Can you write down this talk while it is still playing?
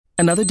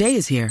Another day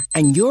is here,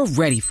 and you're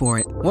ready for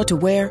it. What to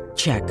wear?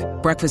 Check.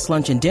 Breakfast,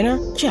 lunch, and dinner?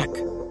 Check.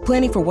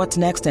 Planning for what's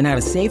next and how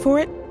to save for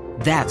it?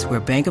 That's where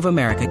Bank of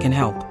America can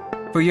help.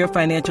 For your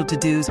financial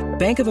to-dos,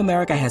 Bank of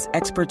America has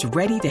experts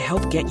ready to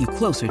help get you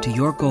closer to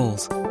your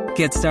goals.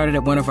 Get started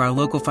at one of our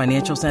local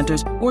financial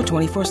centers or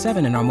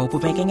 24/7 in our mobile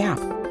banking app.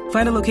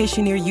 Find a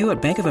location near you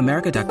at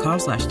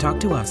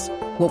bankofamerica.com/talktous.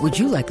 What would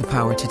you like the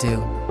power to do?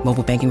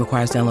 Mobile banking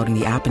requires downloading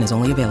the app and is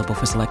only available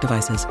for select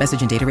devices. Message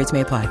and data rates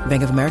may apply.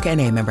 Bank of America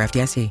N.A., member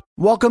FDIC.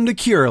 Welcome to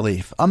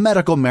Curaleaf, a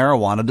medical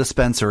marijuana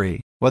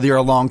dispensary. Whether you're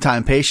a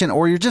longtime patient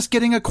or you're just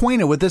getting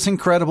acquainted with this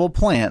incredible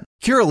plant,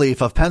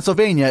 Curaleaf of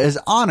Pennsylvania is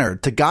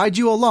honored to guide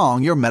you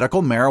along your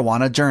medical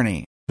marijuana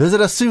journey. Visit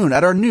us soon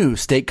at our new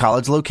State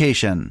College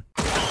location.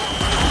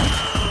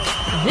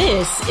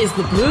 This is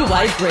the Blue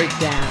White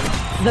Breakdown,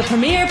 the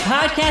premier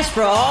podcast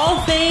for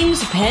all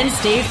things Penn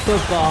State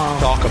football.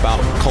 Talk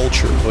about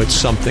culture. It's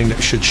something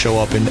that should show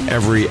up in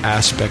every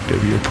aspect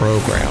of your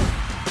program.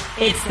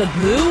 It's the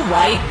Blue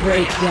White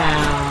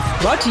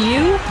Breakdown, brought to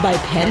you by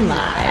Penn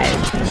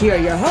Live. Here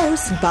are your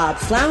hosts, Bob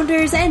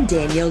Flounders and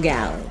Daniel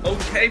Gallen.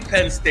 Okay,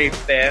 Penn State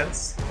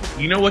fans,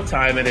 you know what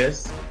time it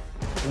is.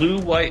 Blue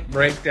White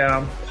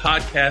Breakdown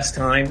podcast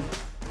time.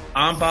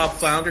 I'm Bob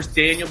Flounders.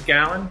 Daniel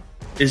Gallen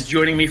is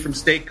joining me from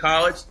State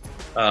College.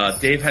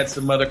 Dave had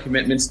some other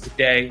commitments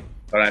today,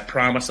 but I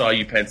promise all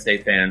you Penn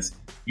State fans,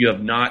 you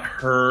have not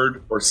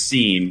heard or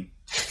seen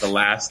the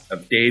last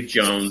of Dave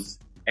Jones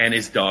and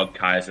his dog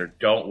Kaiser.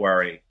 Don't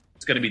worry.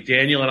 It's going to be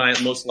Daniel and I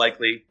most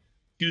likely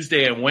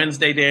Tuesday and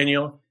Wednesday,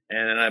 Daniel.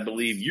 And I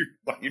believe you're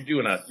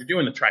doing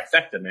the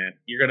trifecta, man.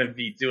 You're going to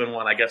be doing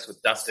one, I guess,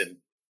 with Dustin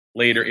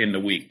later in the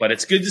week. But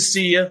it's good to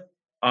see you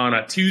on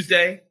a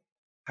Tuesday.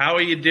 How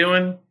are you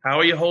doing? How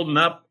are you holding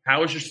up?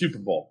 How was your Super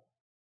Bowl?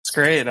 It's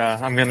great.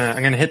 I'm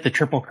gonna hit the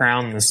Triple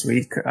Crown this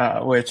week,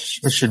 which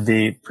should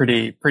be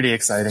pretty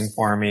exciting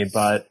for me.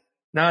 But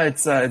no,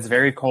 it's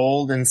very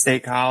cold in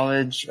State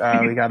College.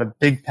 We got a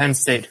big Penn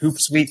State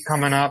hoops week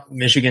coming up.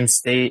 Michigan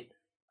State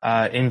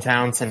in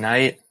town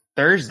tonight.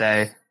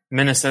 Thursday,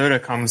 Minnesota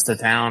comes to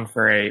town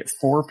for a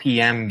 4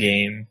 p.m.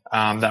 game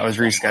that was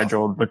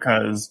rescheduled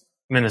because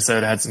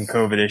Minnesota had some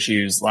COVID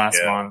issues last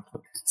month.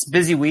 It's a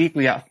busy week.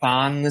 We got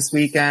Thon this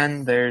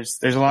weekend. There's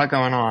a lot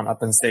going on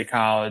up in State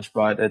College,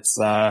 but it's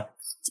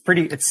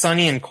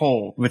sunny and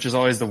cold, which is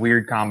always the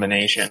weird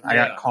combination. I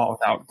got caught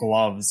without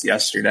gloves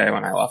yesterday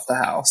when I left the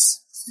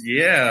house.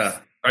 Yeah.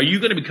 Are you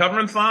going to be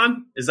covering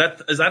Thon? Is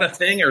that a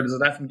thing, or does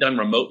it have to be done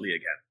remotely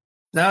again?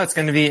 No, it's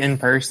going to be in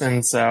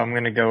person, so I'm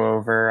going to go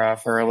over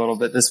for a little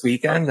bit this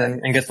weekend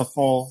and get the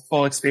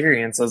full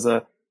experience as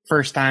a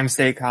first-time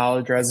State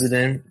College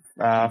resident,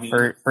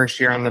 first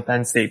year on the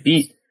Penn State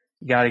beat.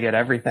 You got to get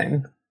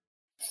everything.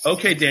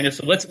 Okay, Daniel.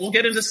 So we'll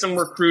get into some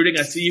recruiting.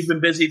 I see you've been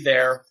busy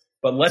there,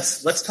 but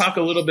let's talk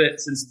a little bit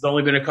since it's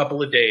only been a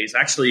couple of days.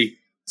 Actually,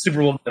 Super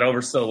Bowl got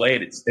over so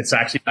late. It's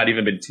actually not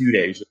even been 2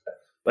 days.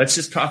 Let's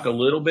just talk a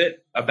little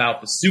bit about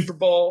the Super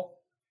Bowl.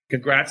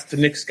 Congrats to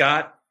Nick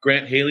Scott.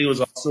 Grant Haley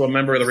was also a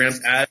member of the Rams,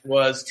 as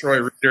was Troy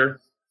Reeder,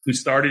 who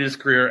started his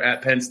career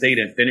at Penn State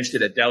and finished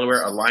it at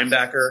Delaware, a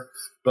linebacker.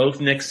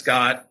 Both Nick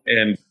Scott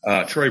and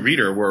Troy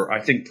Reeder were,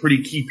 I think,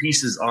 pretty key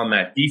pieces on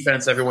that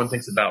defense. Everyone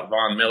thinks about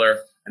Von Miller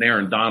and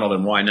Aaron Donald,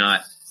 and why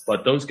not?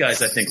 But those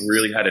guys, I think,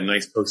 really had a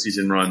nice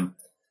postseason run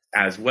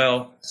as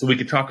well. So we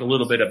could talk a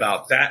little bit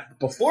about that.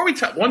 Before we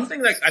talk, one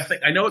thing that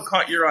I know it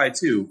caught your eye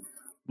too.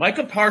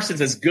 Micah Parsons,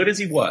 as good as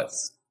he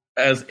was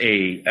as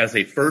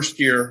a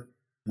first-year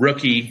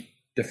rookie,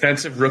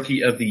 defensive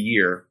rookie of the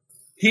year,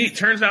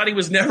 turns out he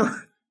was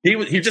never.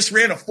 He just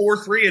ran a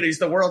 4.3 and he's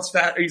the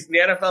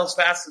NFL's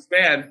fastest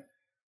man.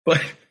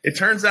 But it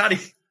turns out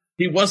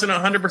he wasn't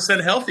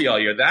 100% healthy all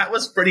year. That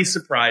was pretty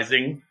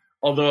surprising.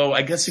 Although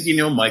I guess if you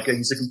know Micah,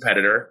 he's a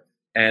competitor,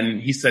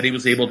 and he said he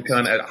was able to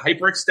kind of a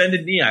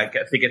hyperextended knee. I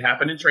think it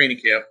happened in training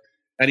camp,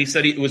 and he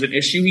said it was an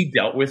issue he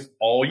dealt with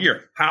all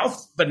year. How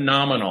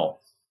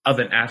phenomenal of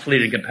an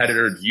athlete and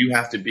competitor do you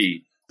have to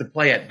be to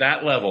play at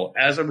that level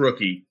as a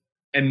rookie?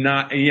 And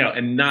not be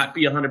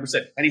 100%.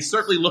 And he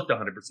certainly looked 100%,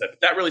 but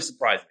that really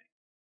surprised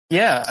me.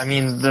 Yeah, I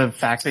mean, the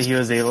fact that he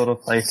was able to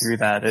play through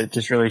that, it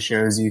just really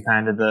shows you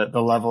kind of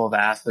the level of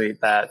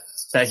athlete that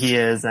he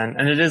is. And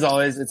it's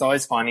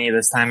always funny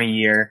this time of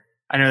year.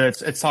 I know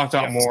that it's talked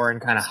about more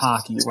in kind of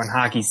hockey when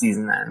hockey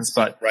season ends,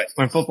 but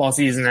when football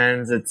season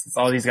ends, it's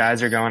all these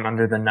guys are going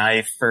under the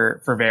knife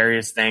for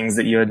various things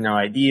that you had no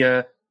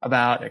idea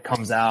about. It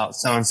comes out,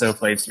 so-and-so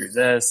played through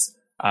this.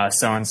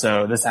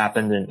 So-and-so, this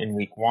happened in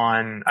week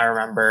 1. I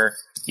remember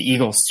the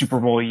Eagles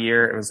Super Bowl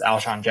year. It was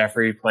Alshon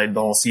Jeffrey played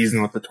the whole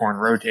season with the torn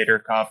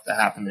rotator cuff that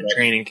happened in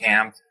training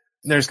camp.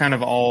 There's kind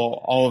of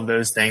all of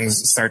those things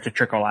start to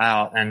trickle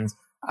out. And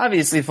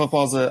obviously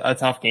football's a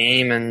tough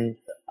game. And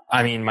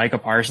I mean, Micah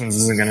Parsons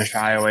isn't going to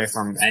shy away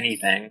from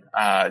anything.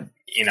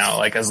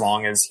 As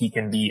long as he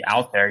can be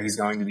out there, he's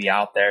going to be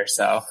out there.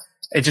 So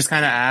it just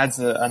kind of adds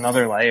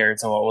another layer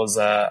to what was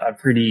a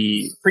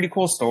pretty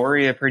cool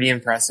story, a pretty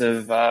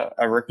impressive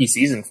a rookie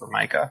season for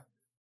Micah.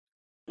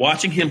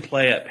 Watching him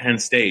play at Penn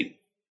State,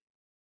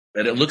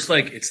 that it looks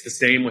like it's the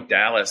same with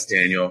Dallas,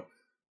 Daniel.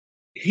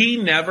 he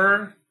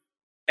never,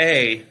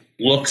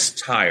 looks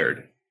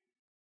tired.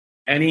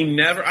 And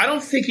I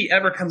don't think he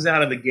ever comes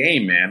out of the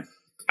game, man.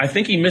 I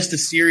think he missed a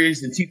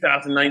series in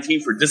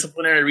 2019 for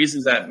disciplinary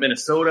reasons at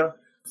Minnesota.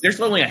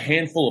 There's only a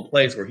handful of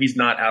plays where he's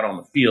not out on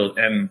the field.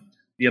 And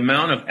the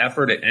amount of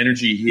effort and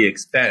energy he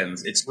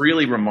expends, it's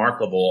really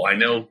remarkable. I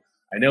know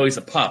he's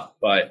a pup,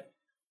 but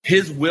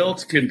his will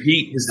to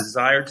compete, his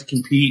desire to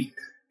compete,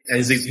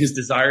 his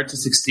desire to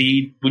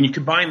succeed, when you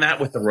combine that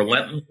with the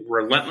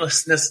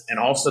relentlessness and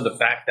also the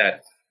fact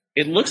that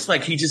it looks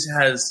like he just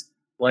has,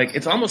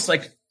 it's almost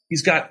like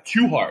he's got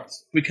two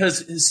hearts because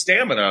his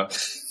stamina,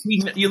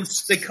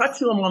 they cut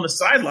to him on the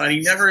sideline.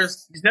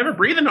 He's never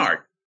breathing hard.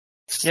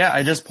 Yeah,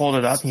 I just pulled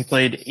it up. He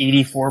played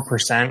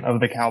 84% of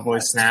the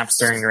Cowboys snaps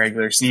during the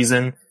regular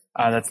season.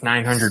 That's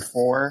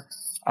 904.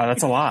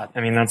 That's a lot.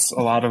 I mean, that's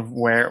a lot of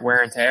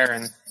wear and tear.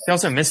 And he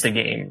also missed a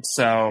game.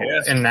 So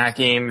in that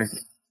game,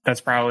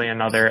 that's probably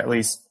another at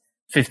least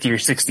 50 or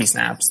 60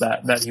 snaps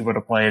that he would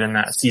have played in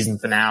that season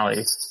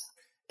finale.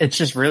 It's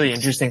just really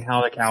interesting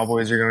how the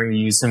Cowboys are going to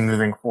use him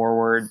moving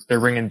forward. They're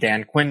bringing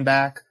Dan Quinn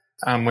back,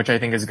 which I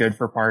think is good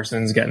for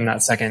Parsons, getting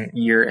that second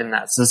year in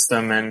that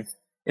system. And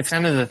it's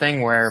kind of the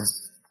thing where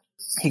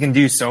he can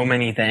do so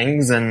many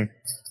things. And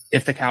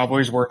if the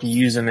Cowboys were to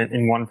use him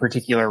in one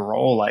particular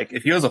role, like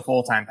if he was a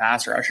full-time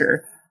pass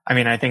rusher, I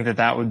mean, I think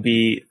that would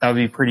be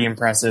pretty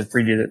impressive,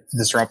 pretty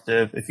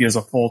disruptive. If he was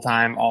a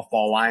full-time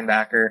off-ball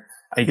linebacker,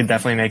 he could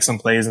definitely make some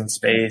plays in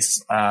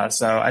space.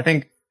 So I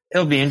think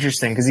it'll be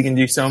interesting because he can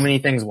do so many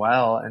things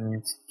well,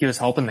 and he was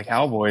helping the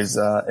Cowboys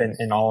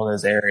in all of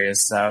those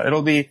areas. So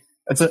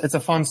it's a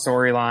fun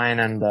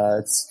storyline, and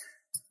it's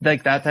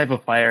like that type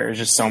of player is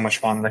just so much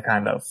fun to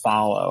kind of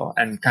follow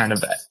and kind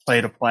of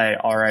play to play.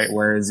 All right,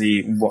 where is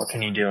he? What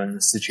can he do in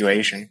this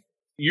situation?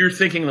 You're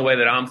thinking the way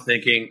that I'm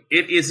thinking.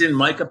 It is in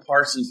Micah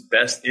Parsons'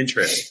 best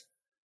interest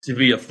to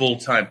be a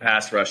full-time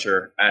pass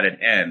rusher at an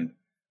end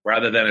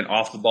rather than an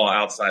off-the-ball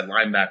outside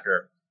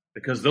linebacker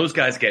because those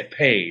guys get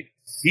paid.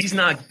 He's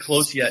not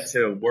close yet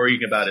to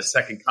worrying about his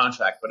second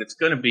contract, but it's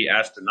going to be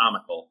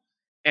astronomical.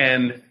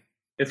 And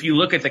if you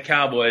look at the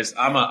Cowboys,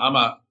 I'm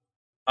a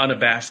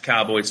unabashed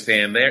Cowboys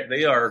fan.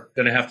 They are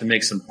going to have to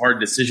make some hard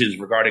decisions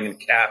regarding the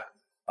cap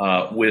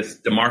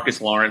with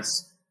DeMarcus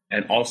Lawrence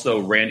and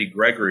also Randy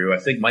Gregory, who I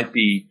think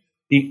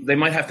they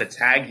might have to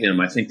tag him,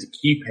 I think, to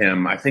keep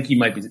him. I think he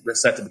might be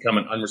set to become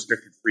an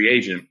unrestricted free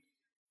agent.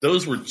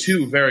 Those were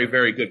two very,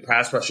 very good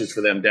pass rushers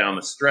for them down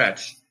the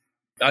stretch.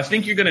 I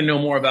think you're going to know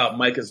more about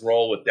Micah's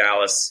role with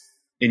Dallas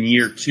in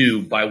year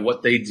 2 by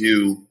what they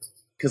do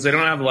because they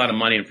don't have a lot of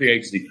money in free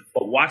agency.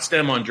 But watch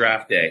them on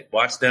draft day.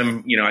 Watch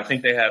them, I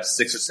think they have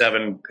 6 or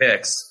 7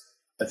 picks.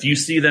 If you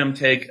see them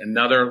take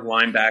another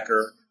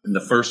linebacker in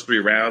the first 3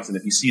 rounds, and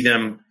if you see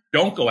them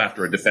don't go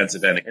after a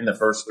defensive end in the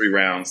first 3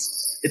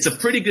 rounds, it's a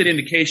pretty good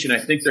indication. I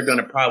think they're going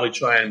to probably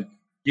try and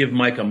give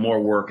Micah more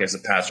work as a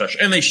pass rusher,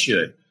 and they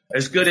should.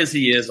 As good as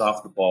he is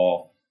off the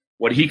ball,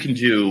 what he can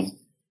do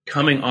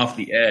coming off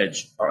the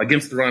edge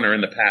against the runner in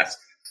the pass,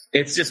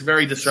 it's just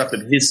very disruptive.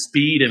 His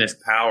speed and his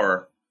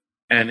power,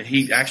 and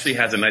he actually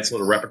has a nice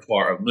little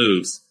repertoire of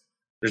moves.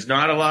 There's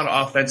not a lot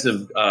of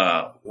offensive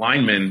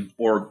linemen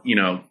or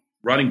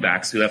running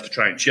backs who have to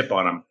try and chip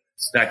on him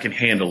that can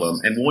handle him.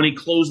 And when he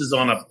closes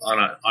on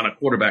a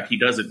quarterback, he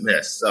doesn't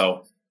miss.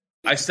 So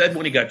I said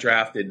when he got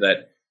drafted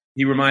that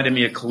he reminded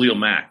me of Khalil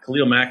Mack.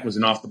 Khalil Mack was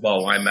an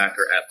off-the-ball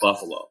linebacker at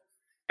Buffalo.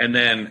 And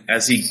then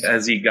as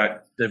he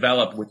got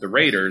developed with the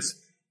Raiders,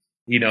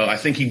 I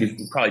think he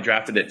was probably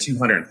drafted at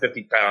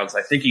 250 pounds.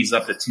 I think he's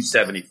up to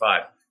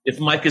 275. If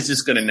Mike is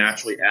just going to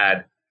naturally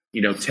add,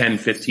 10,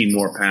 15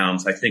 more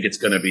pounds, I think it's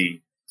going to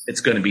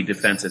be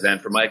defensive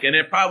end for Mike. And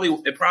it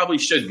probably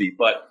should be.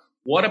 But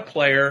what a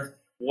player,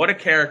 what a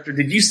character.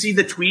 Did you see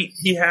the tweet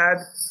he had?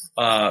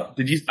 I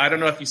don't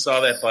know if you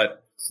saw that,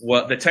 but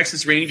the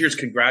Texas Rangers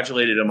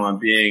congratulated him on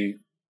being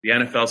the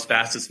NFL's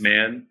fastest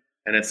man.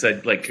 And it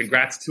said,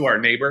 congrats to our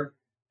neighbor.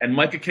 And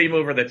Micah came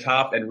over the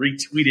top and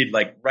retweeted,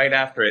 right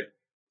after it,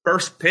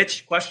 first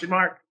pitch, ?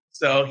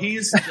 So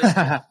he's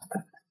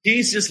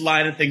just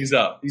lining things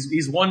up.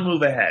 He's one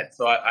move ahead.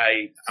 So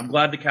I'm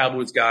glad the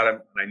Cowboys got him,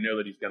 and I know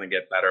that he's going to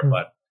get better.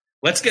 But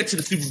let's get to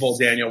the Super Bowl,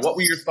 Daniel. What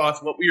were your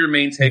thoughts? What were your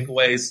main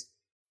takeaways?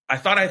 I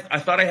thought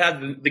I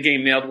had the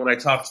game nailed when I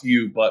talked to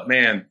you, but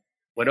man,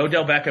 when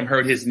Odell Beckham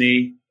hurt his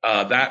knee,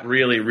 that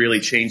really, really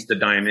changed the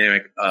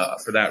dynamic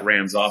for that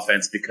Rams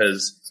offense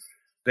because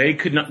they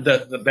could not.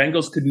 The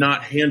Bengals could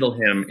not handle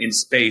him in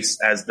space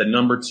as the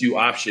number 2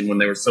 option when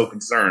they were so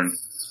concerned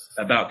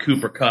about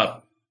Cooper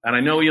Kupp. And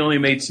I know he only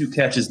made 2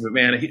 catches, but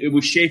man, it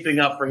was shaping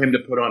up for him to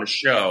put on a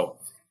show.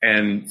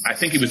 And I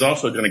think he's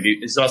also going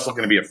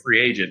to be a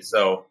free agent.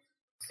 So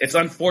it's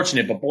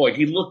unfortunate, but boy,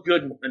 he looked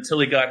good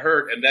until he got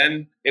hurt, and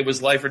then it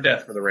was life or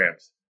death for the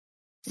Rams.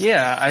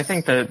 Yeah, I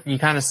think that you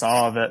kind of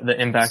saw the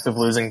impact of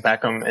losing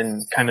Beckham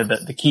in kind of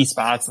the key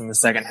spots in the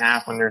second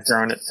half when they're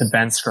throwing it to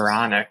Ben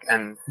Skoranek.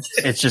 And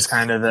it's just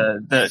kind of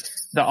the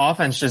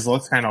offense just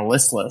looked kind of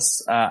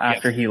listless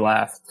after he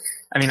left.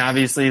 I mean,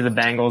 obviously the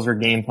Bengals were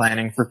game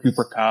planning for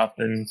Cooper Kupp,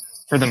 and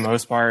for the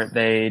most part,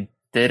 they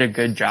did a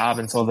good job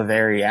until the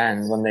very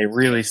end when they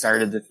really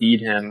started to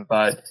feed him.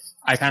 But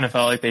I kind of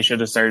felt like they should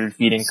have started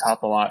feeding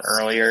Kupp a lot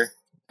earlier.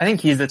 I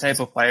think he's the type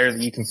of player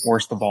that you can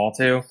force the ball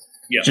to,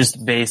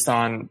 just based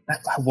on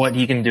what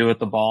he can do with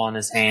the ball in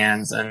his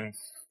hands. And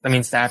I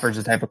mean, Stafford's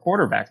the type of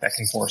quarterback that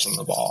can force him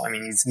the ball. I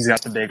mean, he's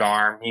got the big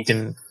arm. He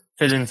can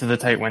fit into the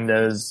tight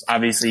windows.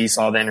 Obviously, you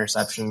saw the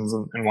interceptions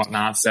and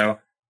whatnot, so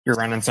you're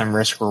running some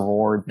risk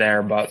reward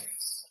there. But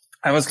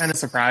I was kind of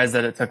surprised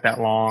that it took that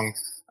long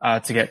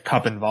to get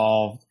Kupp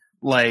involved.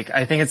 Like,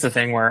 I think it's a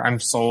thing where I'm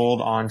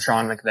sold on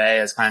Sean McVay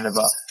as kind of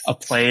a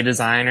play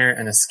designer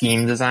and a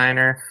scheme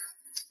designer,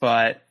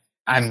 but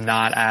I'm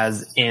not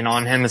as in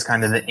on him as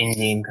kind of the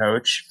in-game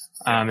coach,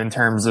 in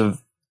terms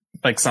of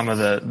like some of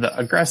the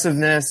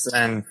aggressiveness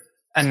and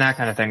that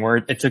kind of thing, where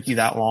it took you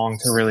that long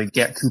to really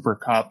get Cooper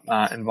Kupp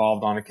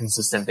involved on a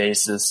consistent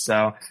basis.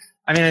 So,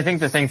 I mean, I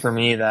think the thing for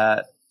me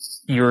that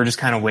you were just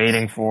kind of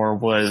waiting for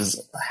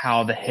was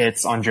how the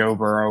hits on Joe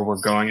Burrow were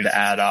going to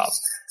add up.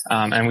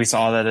 And we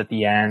saw that at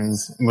the end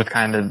with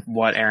kind of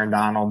what Aaron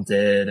Donald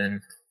did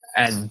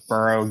and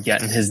Burrow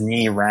getting his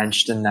knee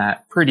wrenched in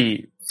that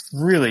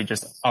really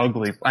just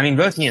ugly. I mean,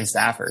 both he and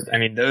Stafford. I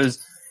mean,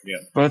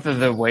 both of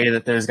the way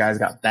that those guys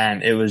got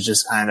bent, it was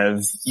just kind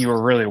of, you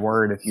were really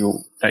worried that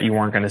you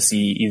weren't going to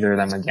see either of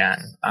them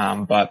again.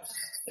 But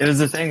it was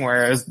the thing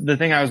where it was the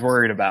thing I was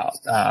worried about.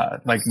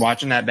 Like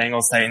watching that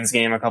Bengals Titans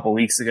game a couple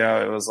weeks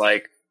ago, it was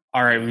like,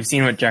 all right, we've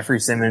seen what Jeffrey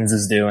Simmons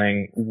is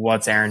doing.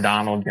 What's Aaron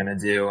Donald going to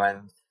do?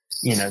 And,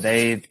 you know,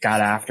 they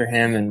got after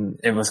him and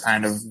it was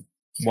kind of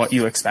what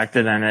you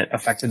expected and it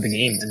affected the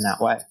game in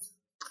that way.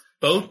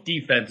 Both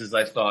defenses,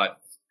 I thought,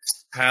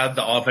 had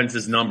the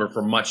offense's number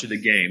for much of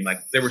the game. Like,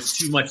 there was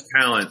too much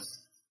talent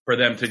for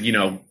them to, you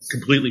know,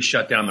 completely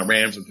shut down the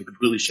Rams and to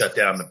completely shut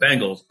down the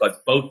Bengals.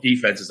 But both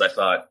defenses, I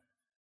thought,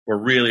 were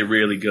really,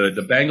 really good.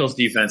 The Bengals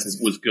defense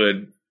was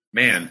good.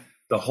 Man,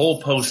 the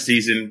whole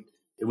postseason,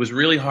 it was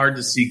really hard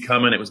to see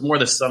coming. It was more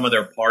the sum of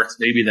their parts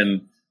maybe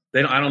than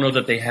I don't know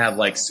that they have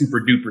like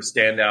super duper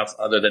standouts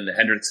other than the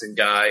Hendrickson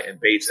guy and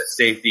Bates at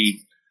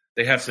safety.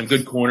 They have some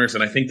good corners,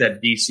 and I think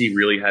that DC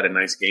really had a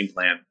nice game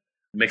plan,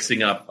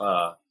 mixing up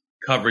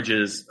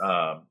coverages,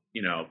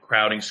 you know,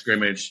 crowding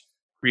scrimmage,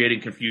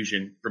 creating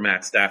confusion for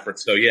Matt Stafford.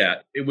 So, yeah,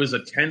 it was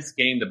a tense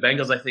game. The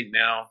Bengals, I think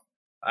now,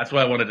 that's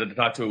why I wanted to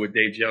talk to it with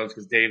Dave Jones,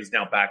 because Dave is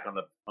now back on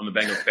the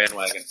Bengals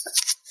bandwagon.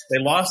 They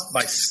lost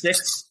by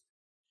 6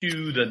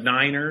 to the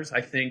Niners,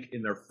 I think,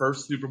 in their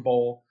first Super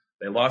Bowl.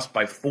 They lost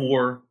by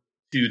 4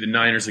 to the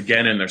Niners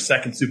again in their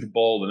second Super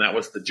Bowl, and that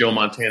was the Joe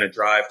Montana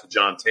drive to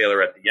John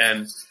Taylor at the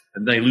end.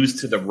 And they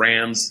lose to the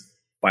Rams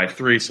by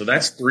 3. So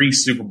that's 3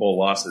 Super Bowl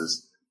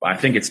losses. I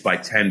think it's by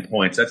 10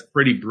 points. That's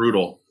pretty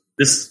brutal.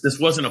 This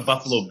wasn't a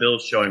Buffalo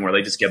Bills showing where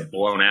they just get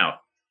blown out.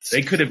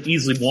 They could have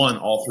easily won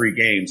all 3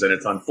 games, and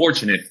it's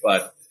unfortunate,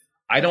 but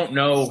I don't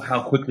know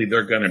how quickly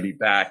they're going to be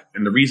back.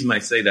 And the reason I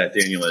say that,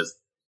 Daniel, is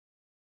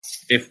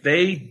if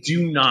they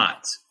do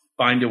not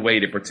find a way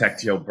to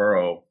protect Joe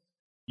Burrow,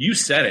 you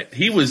said it.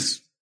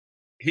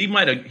 He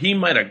might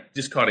have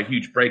just caught a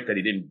huge break that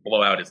he didn't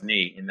blow out his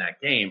knee in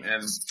that game,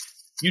 and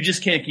you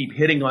just can't keep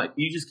getting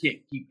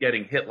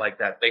hit like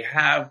that. They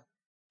have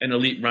an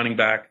elite running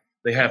back.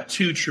 They have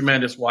 2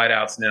 tremendous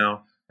wideouts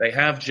now. They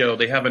have Joe.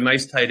 They have a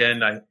nice tight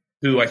end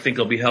who I think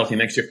will be healthy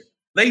next year.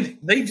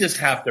 They just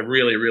have to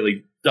really,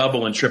 really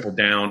double and triple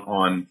down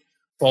on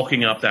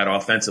bulking up that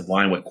offensive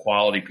line with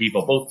quality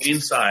people, both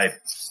inside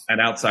and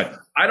outside.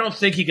 I don't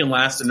think he can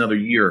last another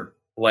year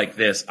like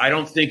this. I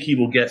don't think he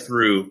will get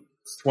through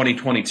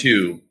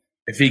 2022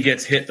 if he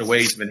gets hit the way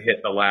he's been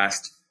hit the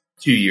last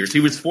 2 years. He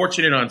was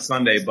fortunate on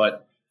Sunday,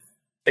 but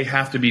they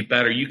have to be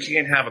better. You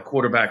can't have a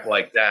quarterback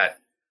like that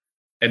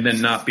and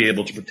then not be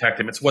able to protect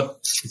him. It's the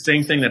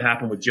same thing that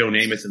happened with Joe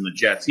Namath and the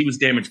Jets. He was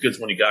damaged goods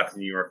when he got to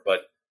New York,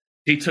 but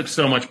he took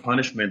so much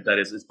punishment that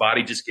his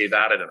body just gave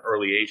out at an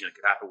early age, and it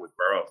could happen with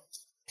Burrow.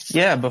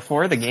 Yeah,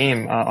 before the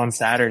game on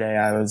Saturday,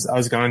 I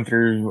was going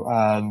through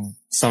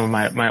some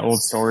of my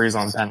old stories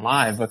on Penn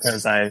Live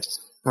because I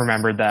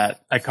remembered that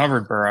I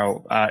covered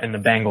Burrow in the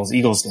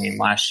Bengals-Eagles game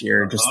last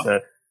year, just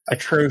the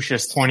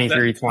atrocious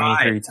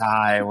 23-23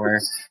 tie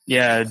where,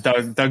 yeah,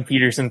 Doug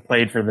Peterson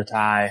played for the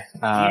tie.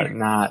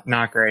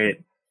 Not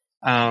great.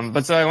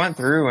 But so I went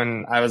through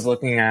and I was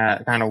looking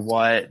at kind of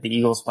what the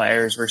Eagles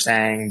players were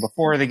saying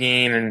before the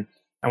game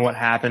and what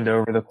happened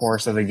over the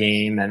course of the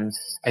game. And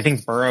I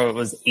think Burrow, it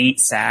was 8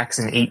 sacks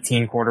and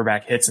 18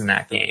 quarterback hits in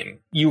that game.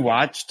 You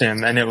watched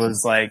him and it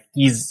was like,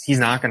 he's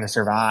not going to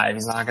survive.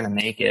 He's not going to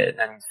make it.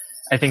 And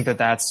I think that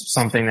that's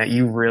something that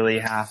you really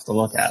have to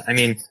look at. I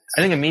mean,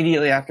 I think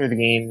immediately after the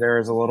game, there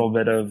was a little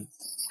bit of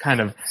kind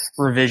of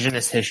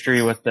revisionist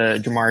history with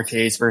the Jamar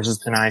Chase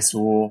versus Penei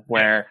Sewell,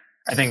 where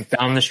I think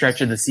down the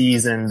stretch of the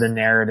season, the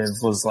narrative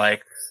was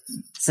like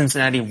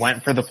Cincinnati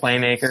went for the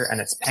playmaker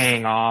and it's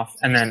paying off.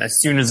 And then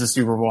as soon as the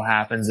Super Bowl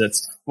happens,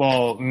 it's,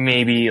 well,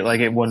 maybe like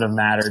it wouldn't have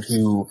mattered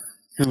who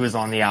was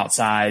on the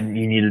outside.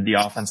 You needed the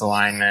offensive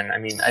lineman. I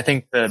mean, I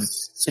think the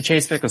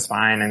Chase pick was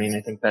fine. I mean,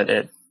 I think that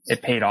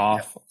it paid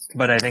off.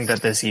 But I think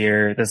that this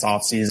year, this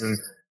offseason,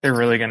 they're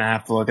really going to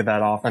have to look at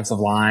that offensive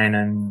line.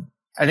 And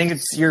I think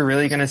you're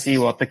really going to see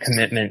what the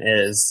commitment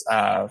is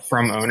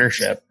from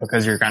ownership,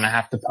 because you're going to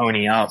have to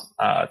pony up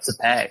to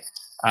pay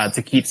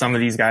to keep some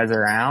of these guys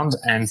around,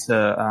 and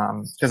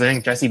to because I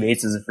think Jesse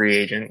Bates is a free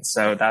agent,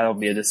 so that'll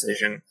be a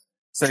decision.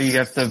 So you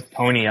have to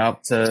pony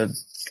up to,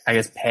 I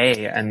guess,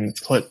 pay and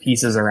put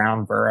pieces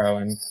around Burrow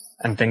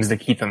and things to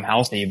keep him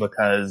healthy,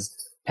 because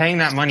paying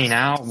that money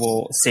now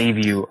will save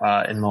you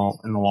in the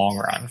long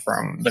run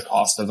from the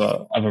cost of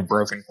a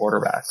broken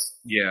quarterback.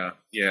 Yeah.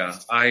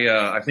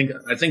 I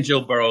think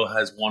Joe Burrow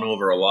has won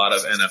over a lot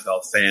of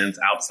NFL fans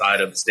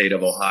outside of the state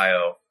of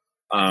Ohio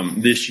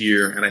this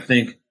year, and I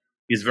think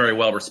he's very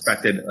well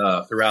respected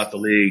throughout the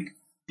league,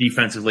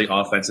 defensively,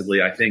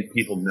 offensively. I think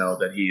people know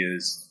that he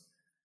is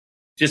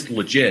just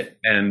legit,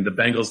 and the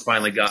Bengals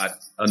finally got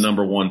a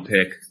number one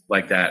pick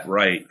like that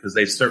right, because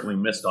they certainly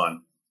missed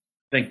on.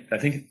 I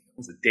think.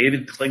 Was it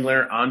David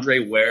Klingler, Andre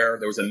Ware?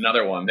 There was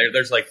another one.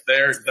 There's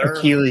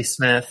Akili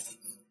Smith.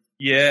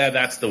 Yeah,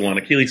 that's the one.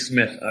 Akili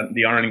Smith,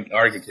 the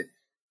Oregon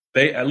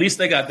kid. At least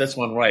they got this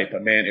one right.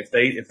 But man, if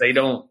they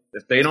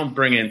don't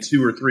bring in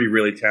 2 or 3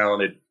 really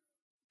talented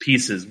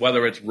pieces,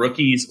 whether it's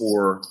rookies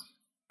or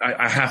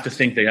I have to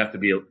think they have to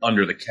be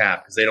under the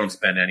cap because they don't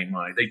spend any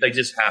money. They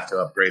just have to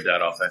upgrade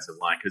that offensive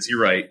line, because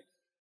you're right.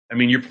 I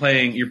mean, you're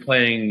playing in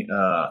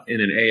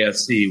an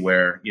AFC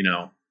where,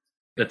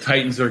 the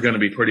Titans are going to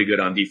be pretty good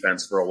on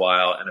defense for a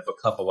while, and if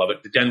a couple of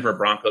it, the Denver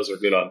Broncos are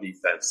good on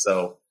defense,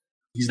 so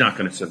he's not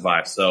going to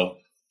survive. So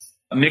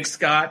Nick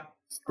Scott,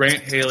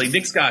 Grant Haley.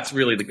 Nick Scott's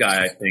really the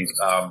guy, I think.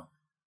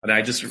 And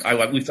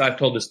I've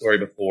told this story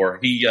before.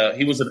 He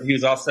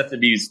was all set to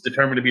be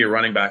determined to be a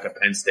running back at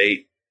Penn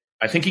State.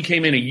 I think he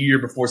came in a year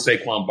before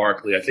Saquon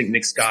Barkley. I think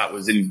Nick Scott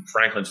was in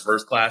Franklin's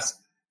first class,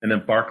 and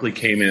then Barkley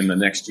came in the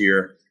next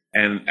year.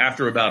 And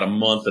after about a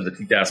month of the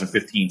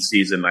 2015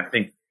 season, I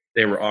think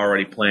they were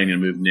already planning to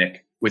move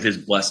Nick, with his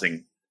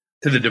blessing,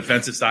 to the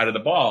defensive side of the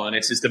ball. And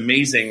it's just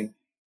amazing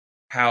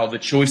how the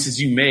choices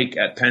you make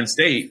at Penn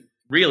State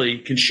really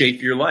can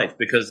shape your life,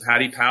 because had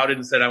he pouted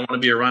and said, I want to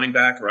be a running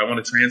back or I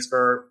want to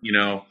transfer,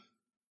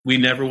 we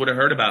never would have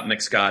heard about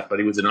Nick Scott, but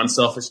he was an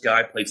unselfish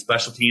guy, played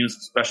special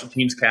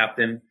teams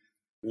captain,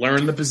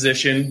 learned the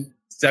position,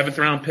 7th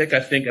round pick, I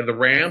think, of the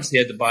Rams. He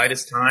had to bide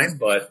his time,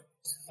 but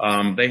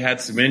they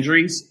had some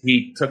injuries.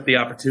 He took the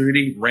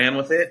opportunity, ran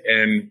with it,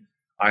 and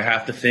I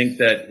have to think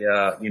that,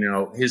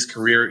 his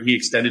career, he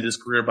extended his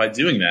career by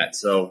doing that.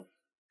 So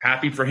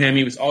happy for him.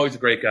 He was always a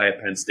great guy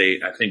at Penn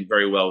State. I think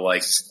very well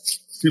liked,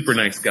 super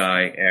nice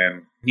guy,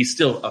 and he's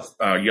still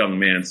a young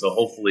man. So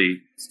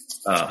hopefully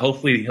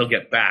he'll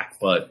get back,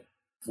 but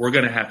we're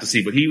going to have to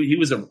see. But he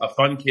was a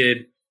fun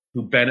kid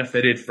who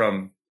benefited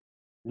from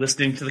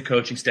listening to the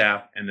coaching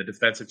staff, and the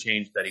defensive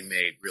change that he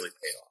made really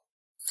paid off.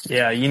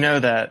 Yeah,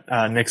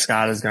 that Nick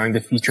Scott is going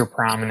to feature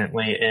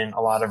prominently in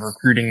a lot of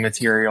recruiting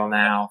material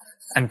now,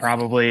 and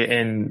probably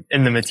in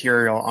the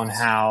material on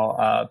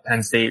how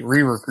Penn State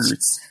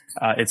re-recruits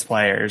its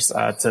players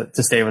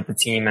to stay with the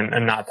team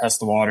and not test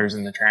the waters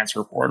in the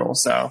transfer portal.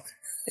 So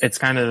it's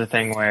kind of the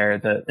thing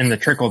where in the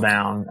trickle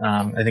down,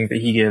 I think that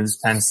he gives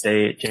Penn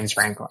State, James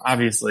Franklin,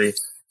 obviously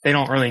they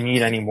don't really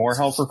need any more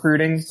help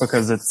recruiting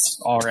because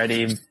it's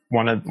already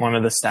one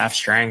of the staff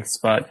strengths,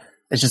 but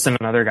it's just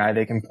another guy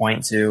they can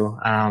point to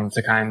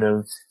kind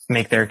of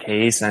make their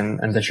case and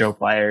to show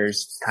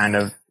players kind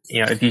of,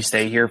 if you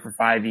stay here for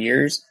 5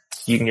 years,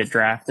 you can get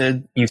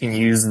drafted. You can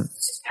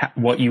use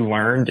what you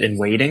learned in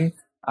waiting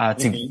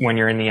when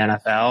you're in the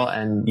NFL,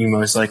 and you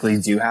most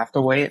likely do have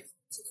to wait.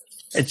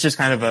 It's just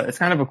kind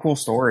of a cool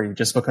story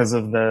just because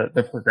of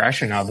the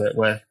progression of it,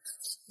 with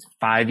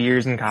 5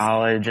 years in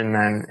college, and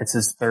then it's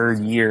his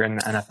 3rd year in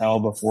the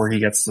NFL before he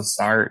gets to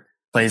start.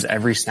 Plays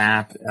every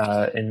snap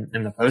in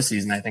the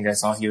postseason. I think I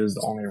saw he was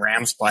the only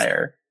Rams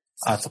player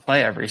to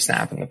play every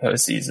snap in the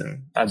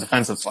postseason, a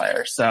defensive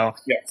player. So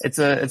yeah. It's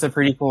a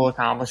pretty cool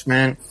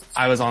accomplishment.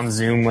 I was on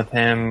Zoom with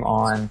him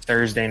on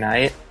Thursday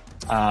night,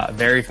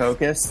 very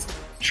focused,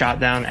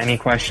 shot down any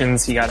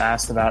questions he got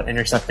asked about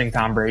intercepting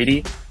Tom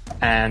Brady,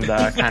 and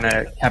kind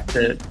of kept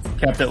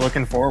it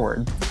looking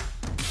forward.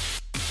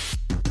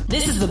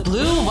 This is the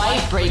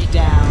Blue-White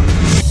Breakdown.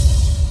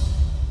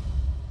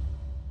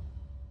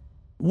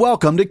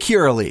 Welcome to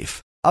Curaleaf,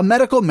 a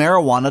medical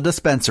marijuana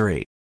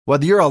dispensary.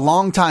 Whether you're a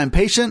longtime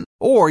patient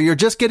or you're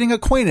just getting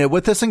acquainted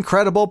with this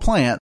incredible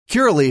plant,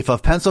 Curaleaf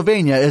of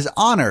Pennsylvania is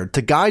honored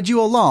to guide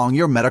you along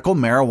your medical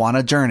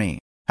marijuana journey.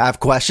 Have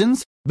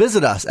questions?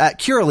 Visit us at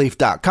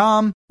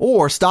Curaleaf.com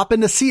or stop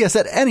in to see us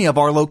at any of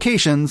our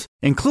locations,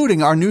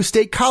 including our new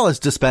State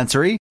College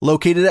dispensary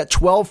located at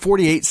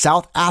 1248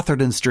 South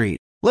Atherton Street.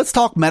 Let's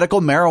talk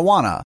medical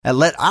marijuana and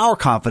let our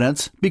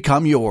confidence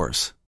become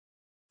yours.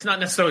 It's not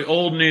necessarily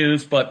old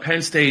news, but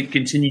Penn State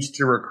continues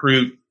to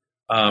recruit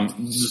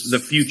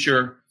the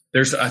future.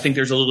 I think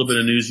there's a little bit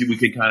of news we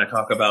could kind of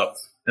talk about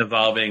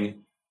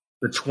involving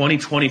the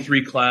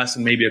 2023 class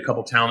and maybe a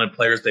couple talented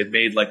players. They've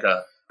made like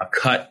a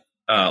cut,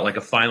 like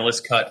a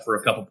finalist cut for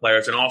a couple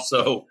players. And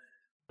also,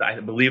 I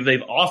believe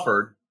they've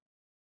offered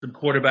some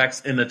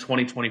quarterbacks in the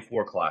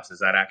 2024 class. Is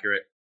that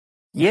accurate?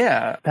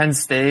 Yeah, Penn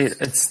State,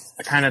 it's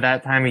kind of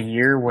that time of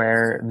year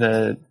where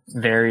the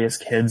various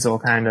kids will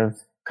kind of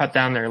cut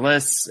down their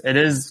lists. It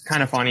is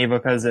kind of funny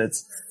because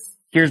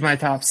here's my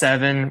top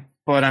 7,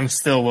 but I'm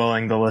still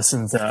willing to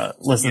listen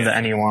to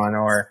anyone,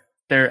 or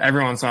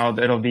every once in a while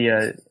it'll be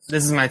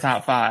this is my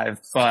top 5,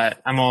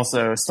 but I'm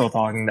also still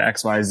talking to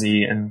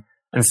XYZ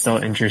and still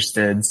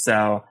interested.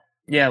 So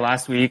yeah,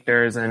 last week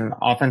there's an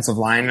offensive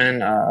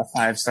lineman, a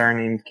 5-star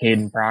named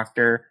Caden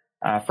Proctor,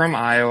 from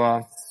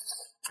Iowa.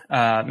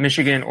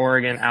 Michigan,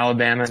 Oregon,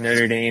 Alabama,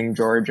 Notre Dame,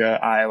 Georgia,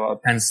 Iowa,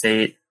 Penn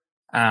State,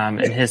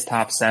 in his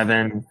top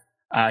 7.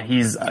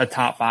 He's a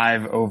top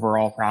 5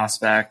 overall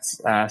prospect.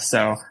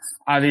 So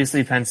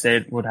obviously Penn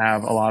State would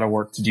have a lot of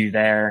work to do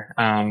there.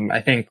 I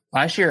think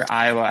last year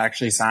Iowa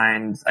actually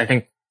signed, I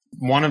think,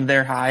 one of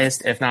their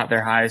highest, if not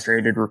their highest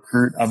rated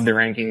recruit of the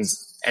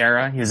rankings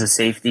era. He was a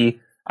safety,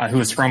 who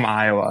was from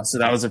Iowa. So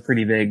that was a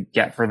pretty big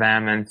get for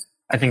them. And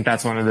I think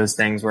that's one of those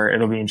things where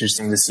it'll be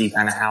interesting to see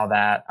kind of how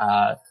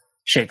that,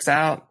 shakes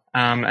out.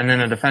 And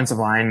then a defensive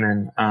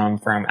lineman,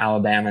 from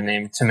Alabama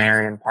named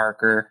Tamarian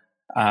Parker,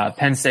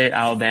 Penn State,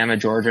 Alabama,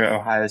 Georgia,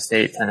 Ohio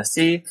State,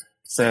 Tennessee.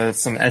 So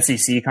some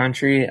SEC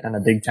country and a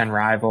Big Ten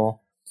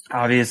rival.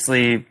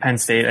 Obviously, Penn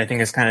State, I think,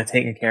 has kind of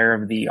taken care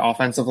of the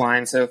offensive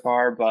line so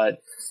far, but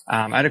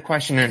I had a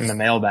question in the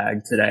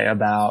mailbag today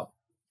about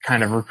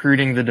kind of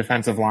recruiting the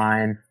defensive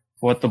line,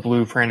 what the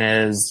blueprint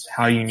is,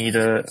 how you need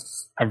a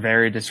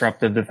very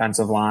disruptive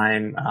defensive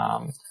line.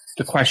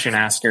 The question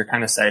asker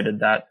kind of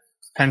cited that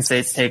Penn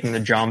State's taking the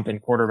jump in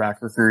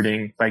quarterback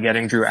recruiting by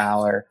getting Drew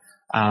Aller.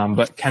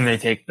 But can they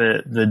take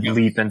the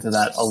leap into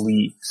that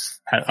elite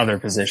at other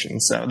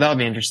positions? So that'll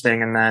be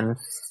interesting. And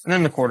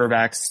then the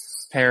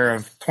quarterbacks, pair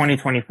of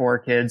 2024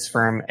 kids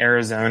from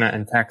Arizona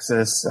and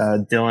Texas,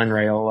 Dylan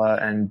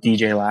Raiola and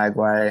DJ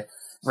Lagway.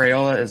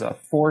 Raiola is a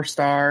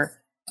 4-star,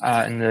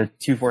 in the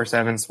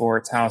 247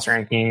 Sports House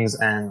rankings,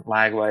 and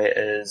Lagway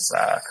is,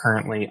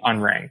 currently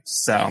unranked.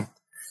 So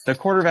the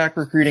quarterback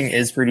recruiting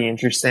is pretty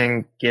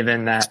interesting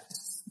given that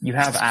you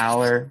have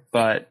Aller,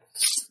 but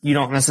you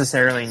don't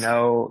necessarily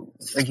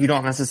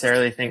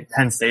think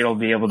Penn State will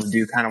be able to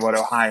do kind of what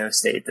Ohio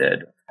State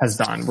has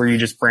done, where you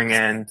just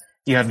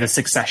you have the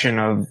succession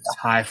of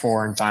high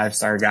 4 and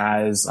 5-star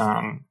guys.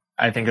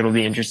 I think it'll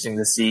be interesting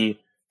to see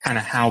kind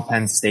of how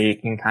Penn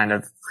State can kind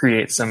of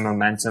create some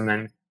momentum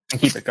and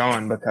keep it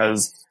going,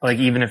 because like,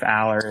 even if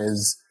Aller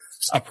is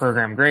a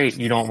program great,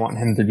 you don't want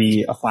him to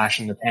be a flash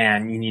in the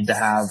pan. You need to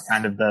have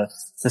kind of the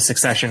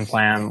succession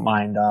plan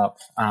lined up.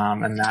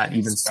 And that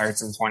even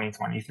starts in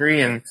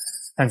 2023, and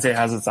Penn State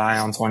has its eye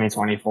on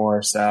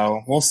 2024.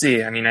 So we'll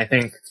see. I mean, I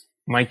think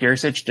Mike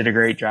Yurcich did a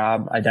great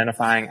job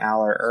identifying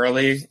Aller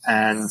early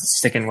and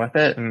sticking with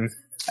it. And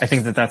I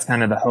think that's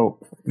kind of the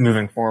hope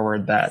moving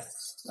forward, that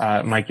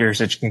Mike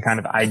Yurcich can kind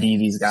of ID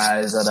these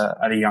guys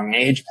at a young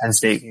age. Penn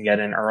State can get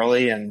in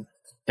early and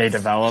they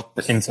develop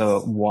into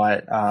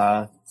what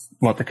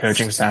the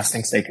coaching staff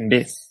thinks they can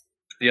be.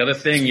 The other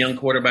thing young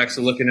quarterbacks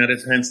are looking at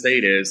Penn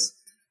State is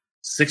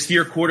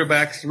 6-year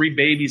quarterback, 3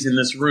 babies in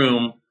this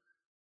room.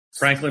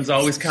 Franklin's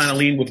always kind of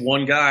leaned with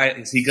one guy.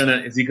 Is he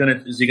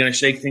gonna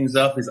shake things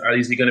up?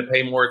 Is he gonna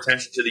pay more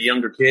attention to the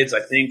younger kids?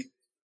 I think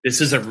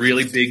this is a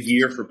really big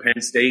year for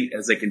Penn State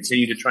as they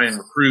continue to try and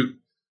recruit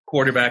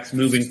quarterbacks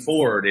moving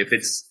forward. If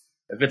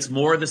it's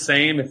more of the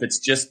same, if it's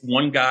just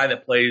one guy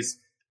that plays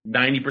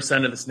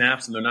 90% of the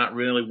snaps and they're not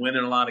really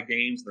winning a lot of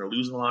games, they're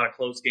losing a lot of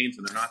close games,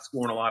 and they're not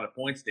scoring a lot of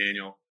points,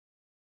 Daniel,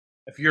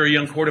 if you're a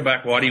young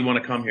quarterback, why do you want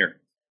to come here?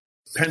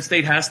 Penn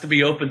State has to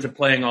be open to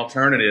playing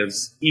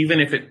alternatives, even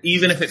if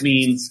it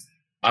means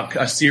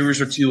a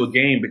series or 2 a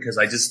game, because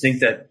I just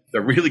think that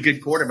the really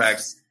good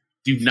quarterbacks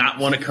do not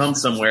want to come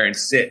somewhere and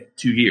sit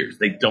 2 years.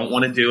 They don't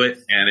want to do it,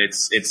 and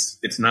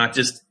it's not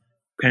just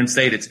Penn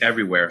State; it's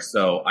everywhere.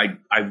 So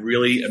I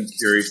really am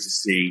curious to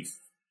see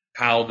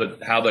how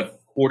the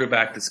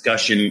quarterback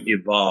discussion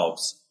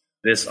evolves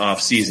this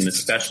offseason,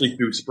 especially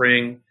through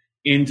spring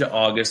into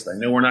August. I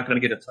know we're not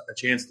going to get a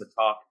chance to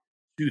talk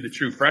to the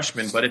true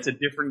freshmen, but it's a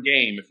different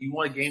game. If you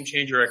want a game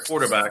changer at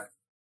quarterback,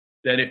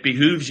 then it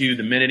behooves you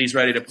the minute he's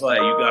ready to play,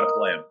 you got to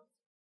play him.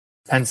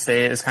 Penn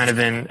State is kind of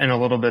in a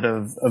little bit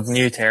of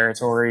new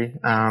territory.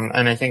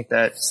 And I think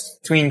that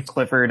between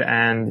Clifford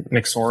and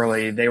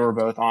McSorley, they were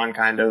both on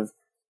kind of,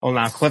 well,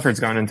 now Clifford's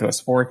going into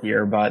his 4th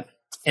year, but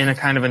in a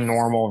kind of a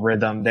normal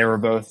rhythm. They were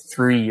both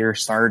 3-year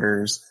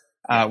starters,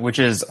 which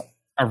is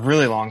a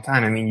really long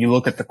time. I mean, you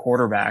look at the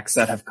quarterbacks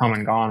that have come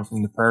and gone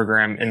from the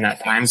program in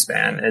that time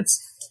span.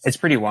 It's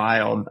pretty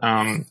wild.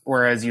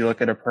 Whereas you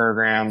look at a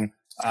program,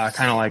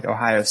 kind of like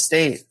Ohio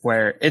State,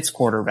 where its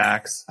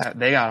quarterbacks,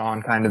 they got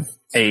on kind of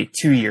a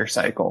 2-year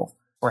cycle,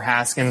 where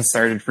Haskins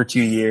started for 2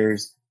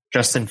 years.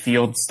 Justin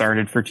Fields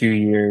started for 2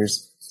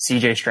 years.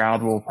 CJ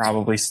Stroud will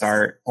probably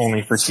start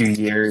only for 2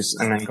 years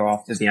and then go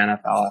off to the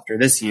NFL after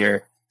this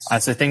year.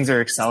 So things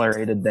are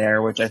accelerated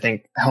there, which I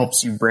think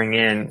helps you bring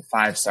in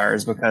 5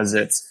 stars,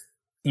 because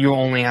you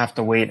only have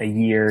to wait a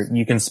year.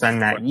 You can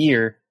spend that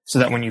year so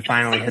that when you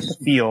finally hit the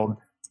field,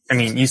 I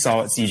mean, you saw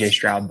what CJ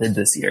Stroud did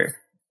this year.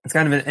 it's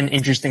kind of an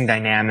interesting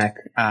dynamic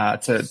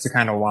to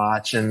kind of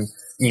watch and,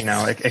 you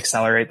know,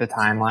 accelerate the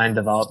timeline,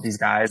 develop these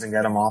guys and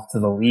get them off to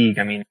the league.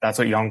 I mean, that's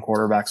what young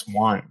quarterbacks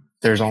want.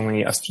 There's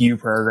only a few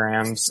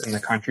programs in the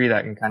country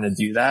that can kind of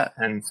do that.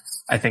 And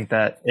I think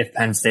that if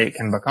Penn State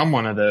can become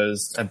one of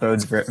those, that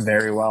bodes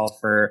very well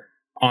for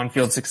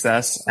on-field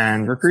success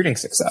and recruiting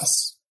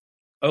success.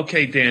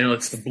 Okay, Daniel,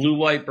 it's the Blue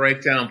White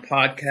Breakdown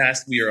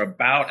podcast. We are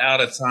about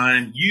out of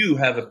time. You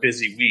have a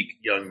busy week,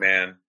 young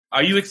man.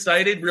 Are you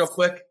excited, real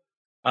quick?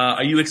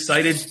 Are you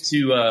excited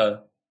to,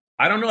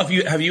 I don't know if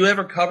have you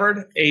ever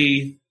covered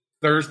a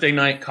Thursday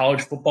night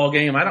college football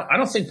game? I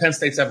don't think Penn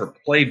State's ever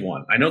played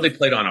one. I know they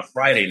played on a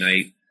Friday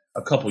night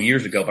a couple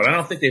years ago, but I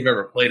don't think they've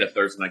ever played a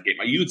Thursday night game.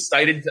 Are you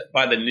excited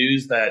by the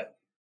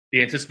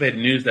anticipated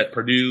news that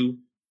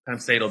Penn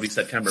State will be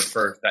September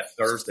 1st, that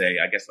Thursday,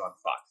 I guess, on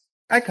Fox?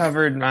 I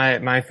covered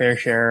my fair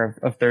share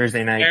of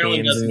Thursday night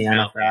Maryland games in the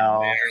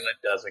NFL. Maryland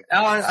doesn't.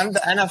 Oh, I'm the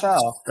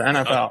NFL. The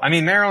NFL. I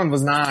mean, Maryland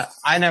was not.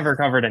 I never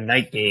covered a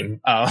night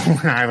game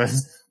when I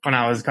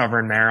was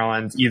covering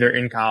Maryland, either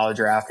in college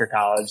or after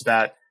college.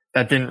 That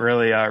didn't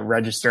really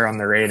register on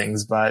the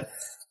ratings. But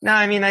no,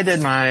 I mean, I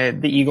did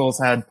the Eagles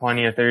had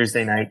plenty of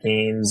Thursday night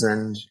games,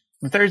 and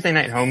the Thursday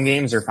night home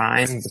games are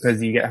fine because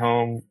you get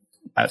home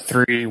at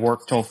 3,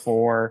 work till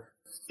 4.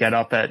 Get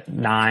up at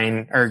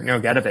 9 or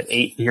get up at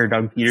 8 to hear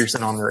Doug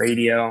Peterson on the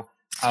radio.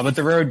 But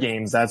the road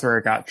games, that's where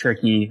it got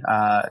tricky.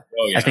 I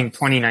think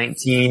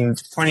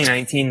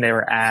 2019 they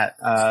were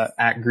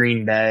at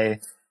Green Bay,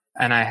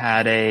 and I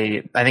had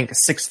a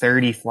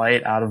 6:30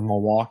 flight out of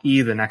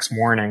Milwaukee the next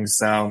morning.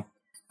 So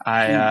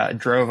I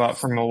drove up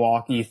from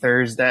Milwaukee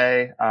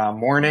Thursday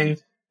morning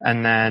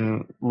and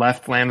then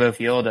left Lambeau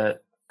Field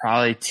at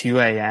probably 2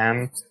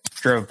 a.m.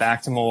 Drove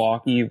back to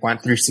Milwaukee,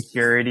 went through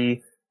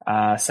security,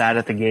 sat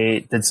at the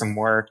gate, did some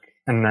work,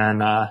 and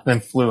then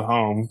flew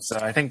home. So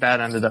I think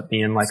that ended up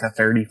being like a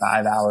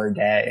 35-hour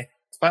day.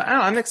 But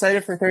I'm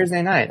excited for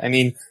Thursday night. I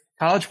mean,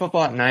 college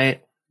football at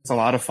night, it's a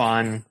lot of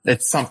fun.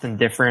 It's something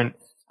different.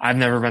 I've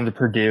never been to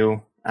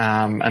Purdue,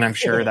 and I'm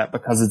sure that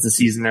because it's a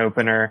season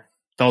opener,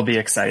 they'll be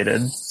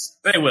excited.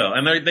 They will,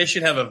 and they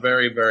should have a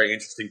very, very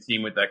interesting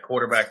team with that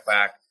quarterback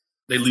back.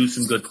 They lose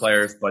some good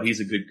players, but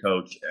he's a good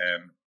coach,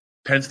 and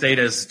Penn State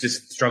has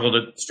just struggled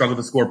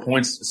to score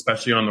points,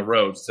 especially on the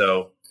road.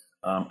 So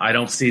I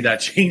don't see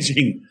that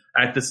changing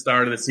at the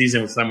start of the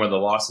season with some of the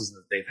losses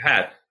that they've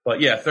had.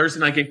 But yeah, Thursday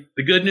night game.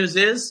 The good news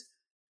is,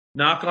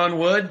 knock on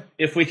wood,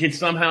 if we can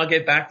somehow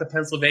get back to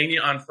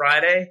Pennsylvania on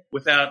Friday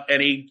without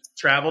any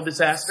travel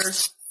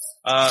disasters,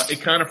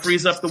 it kind of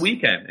frees up the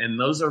weekend, and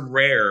those are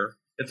rare.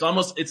 It's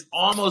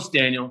almost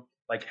Daniel,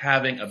 like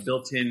having a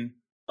built-in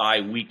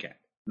bye weekend.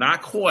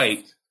 Not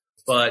quite,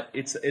 but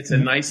it's a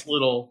nice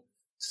little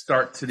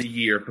start to the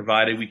year,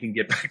 provided we can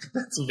get back to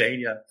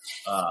Pennsylvania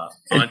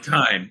on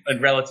time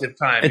and relative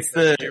time.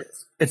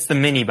 It's the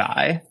mini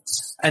bye,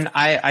 and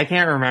I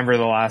can't remember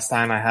the last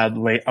time I had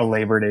a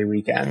Labor Day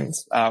weekend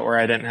where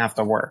I didn't have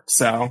to work.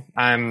 So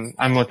I'm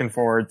looking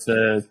forward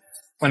to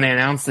when they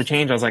announced the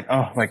change. I was like,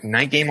 oh, like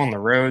night game on the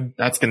road,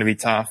 that's going to be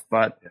tough.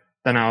 But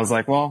then I was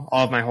like, well,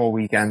 I'll have my whole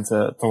weekend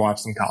to watch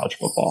some college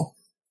football.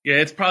 Yeah,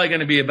 it's probably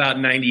going to be about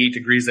 98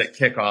 degrees at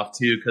kickoff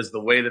too, because the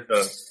way that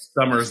the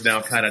summers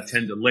now kind of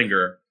tend to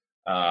linger.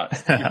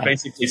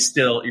 You're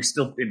still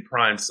in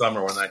prime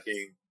summer when that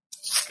game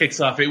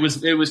kicks off. It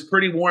was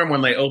pretty warm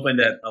when they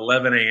opened at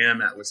 11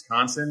 a.m. at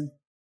Wisconsin.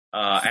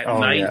 At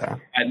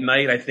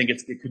night, I think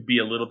it could be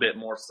a little bit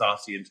more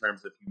saucy in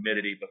terms of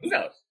humidity, but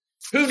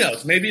who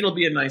knows? Maybe it'll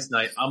be a nice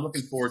night. I'm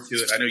looking forward to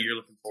it. I know you're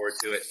looking forward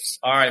to it.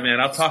 All right, man.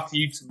 I'll talk to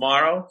you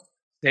tomorrow.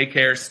 Take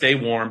care. Stay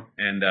warm.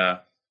 And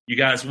you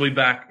guys will be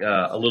back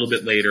a little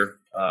bit later.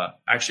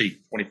 Actually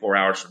 24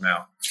 hours from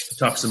now to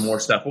talk some more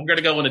stuff. We're going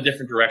to go in a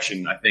different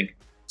direction, I think,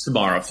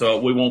 tomorrow. So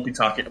we won't be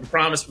talking, I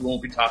promise we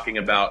won't be talking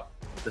about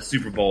the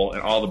Super Bowl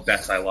and all the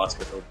bets I lost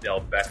with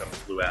Odell Beckham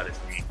flew out his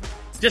knee.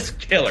 Just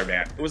killer,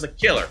 man. It was a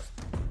killer.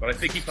 But I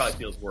think he probably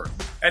feels worse.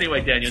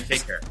 Anyway, Daniel,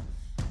 take care.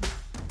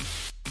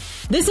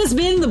 This has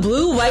been the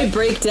Blue White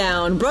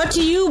Breakdown, brought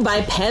to you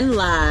by Penn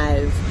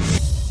Live.